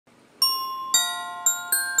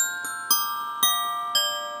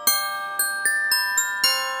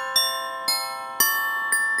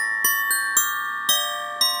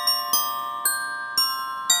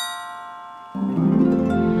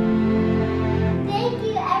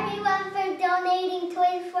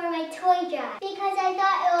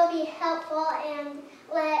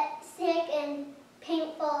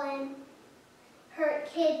for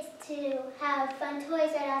kids to have fun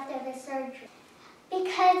toys right after the surgery?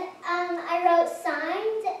 Because I wrote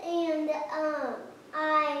signs and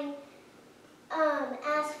I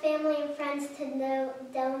asked family and friends to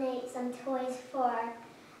donate some toys for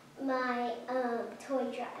my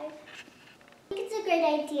toy drive. I think it's a great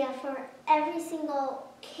idea for every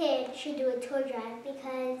single kid should do a toy drive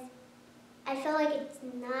because I feel like it's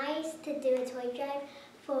nice to do a toy drive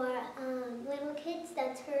for little kids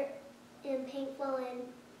that's hurt and painful and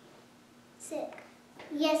sick.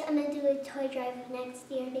 Yes, I'm going to do a toy drive next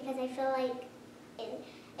year because I feel like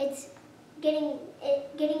it's getting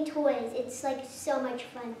toys. It's like so much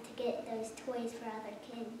fun to get those toys for other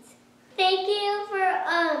kids. Thank you for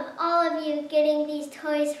all of you getting these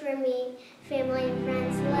toys for me, family and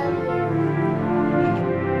friends. Love you.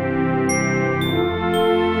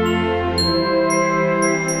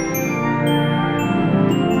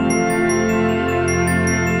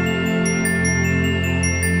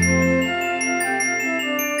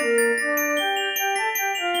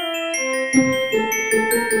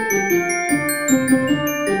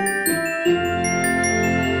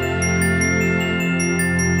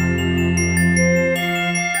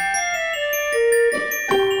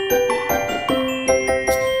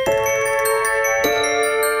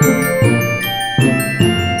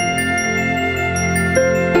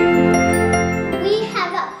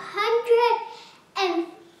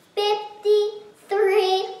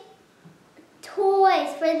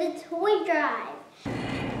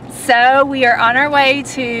 So we are on our way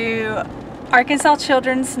to Arkansas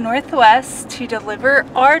Children's Northwest to deliver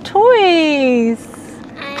our toys.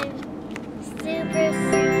 I'm super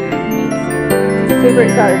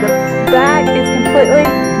excited. The bag is completely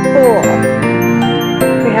full.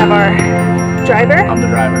 We have our driver. I'm the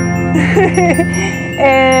driver.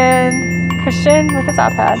 And Christian with his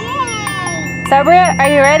iPad. Yay! So Britt, are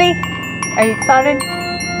you ready? Are you excited?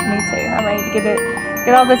 Me too. I'm ready to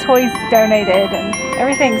get all the toys donated and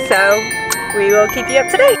everything, so we will keep you up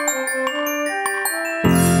to date.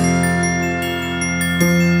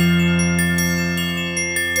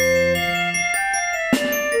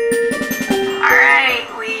 Alright,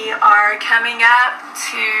 we are coming up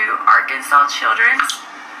to Arkansas Children's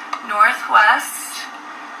Northwest,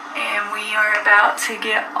 and we are about to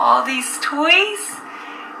get all these toys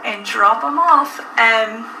and drop them off.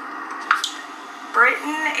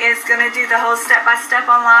 Britton is going to do the whole step-by-step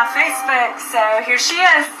on live Facebook, so here she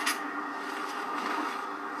is.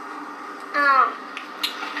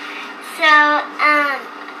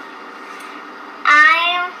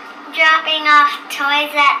 I'm dropping off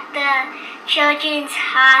toys at the Children's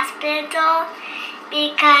Hospital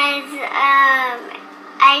because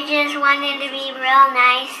I just wanted to be real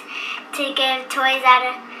nice to give toys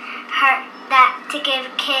to give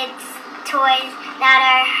kids toys that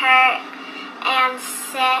are hurt and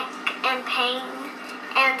sick and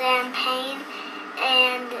in pain,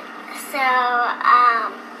 and so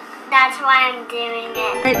that's why I'm doing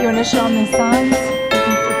it. Alright, you want to show them the signs? You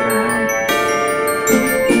can flip it around.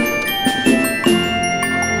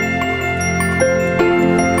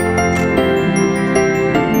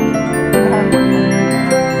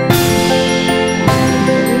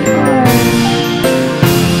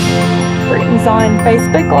 Britton's on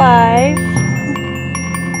Facebook Live.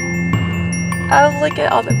 Oh, look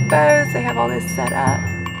at all the bows. They have all this set up.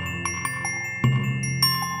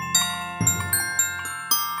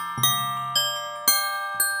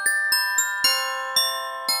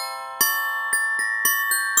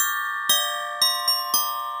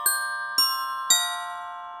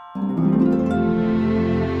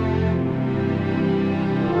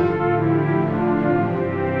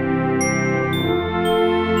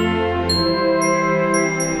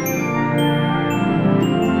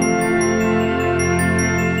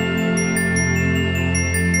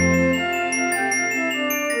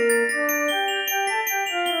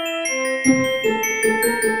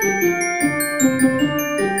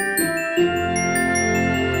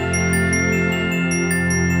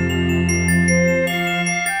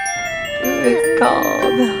 It's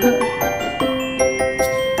called.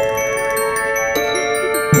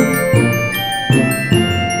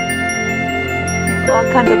 All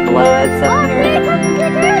kinds of blow-ups up here. Here comes the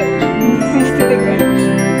Grinch! You see the Grinch?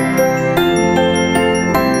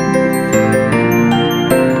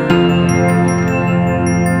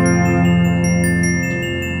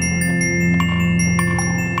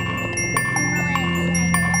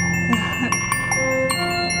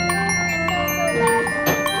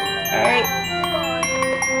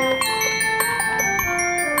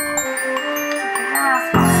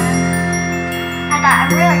 I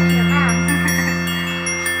got a really cute mouth.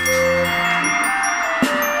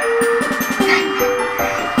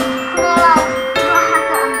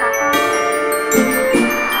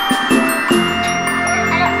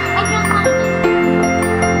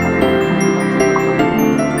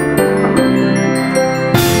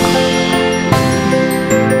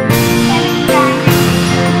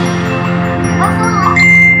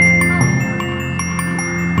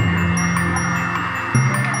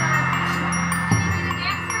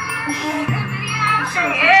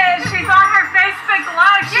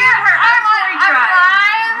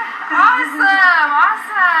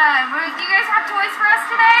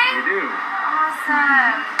 You do.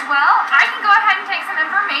 Awesome. Well, I can go ahead and take some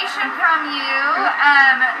information from you.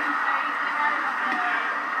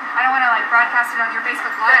 I don't want to like broadcast it on your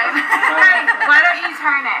Facebook Live. Hey, why don't you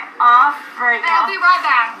turn it off right now? I'll be right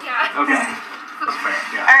back. Yeah. Okay. That's fair.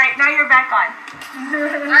 Yeah. All right, now you're back on.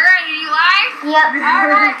 Alright, are you live? Yep.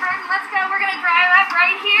 Alright, Britton, let's go. We're going to drive up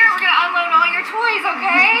right here. We're going to unload all your toys,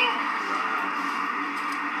 okay?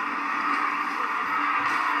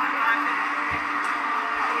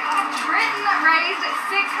 Britton raised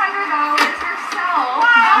 $600 herself. Wow.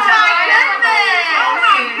 Oh my goodness! Oh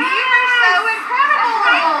my You are so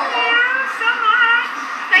incredible! Thank you so much.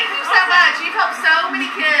 Thank you so much. You've helped so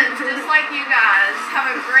many kids just like you guys.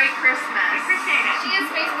 Have a great Christmas. Appreciate it. She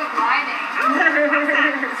is Facebook Living.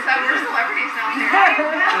 So we're celebrities now here. We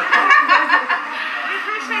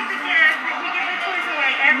appreciate the gift that you give the toys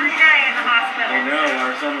away every day in the hospital. I know.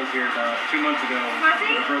 Our son was here about 2 months ago Was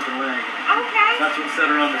he? with a broken leg. Okay. That's what set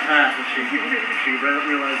her on the path. When she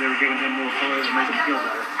realized they were giving him little toys to make him feel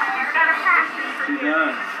better. She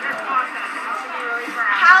does. That's awesome.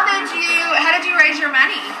 How did you raise your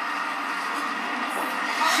money?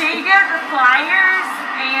 She gave the flyers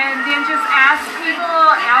and then just asked people,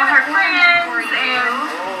 all her friends and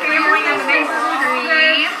family in the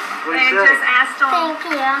neighborhood, and just asked them Thank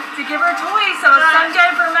you. to give her toys. So some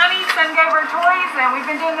gave her money, some gave her toys, and we've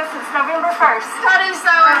been doing this since November 1st. That is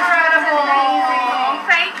so incredible.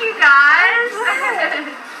 Thank you guys.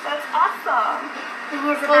 That's awesome.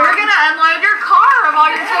 Well, we're going to unload your car of all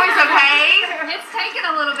your toys, okay? It's taken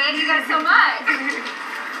a little bit. You got so much.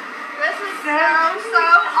 This is so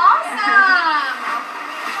awesome.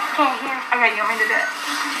 Okay, here. Okay, you want me to do it?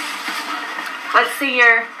 Let's see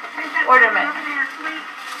your ornament.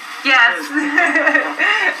 Yes.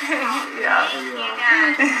 Yeah.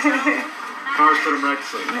 Cars put him right to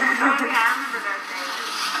sleep.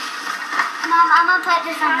 Mom, I'm gonna put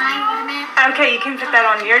this on my ornament. Okay, you can put that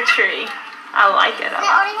on your tree. I like it a It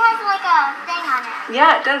lot. already has like a thing on it.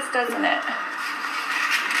 Yeah, it does, doesn't it?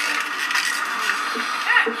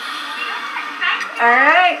 All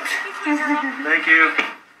right. Thank you.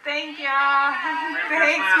 Thank y'all.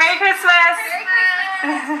 Thanks. Merry Christmas.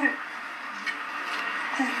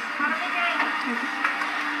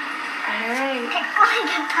 All right.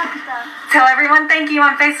 Tell everyone thank you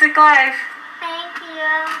on Facebook Live. Thank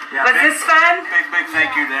you. Yeah, Was this fun? Big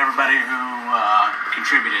thank you to everybody who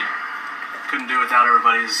contributed. Couldn't do it without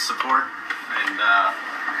everybody's support. And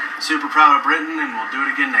super proud of Britton, and we'll do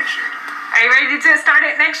it again next year. Are you ready to start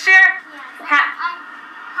it next year?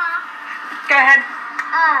 Go ahead.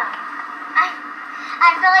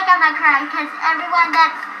 I feel like I'm gonna cry because everyone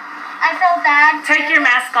I feel bad. Take your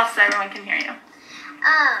mask off so everyone can hear you.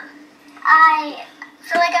 I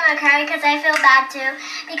feel like I'm gonna cry because I feel bad too.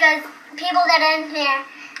 Because people that are in here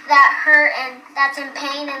that hurt and that's in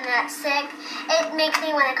pain and that's sick, it makes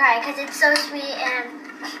me want to cry because it's so sweet and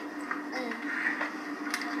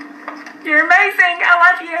You're amazing. I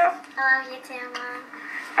love you. I love you too, Mom.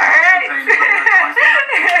 All right.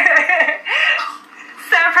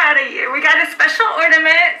 So proud of you. We got a special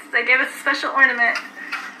ornament. They gave us a special ornament.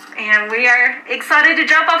 And we are excited to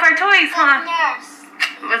drop off our toys, huh? Nurse.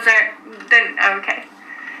 Was there? Then, okay.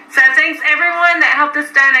 So thanks everyone that helped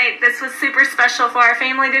us donate. This was super special for our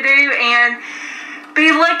family to do. And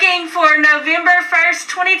be looking for November 1st,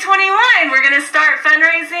 2021. We're going to start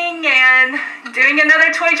fundraising and doing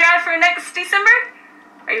another toy drive for next December.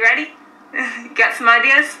 Are you ready? You got some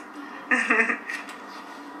ideas?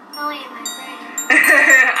 Oh, wait, my brain.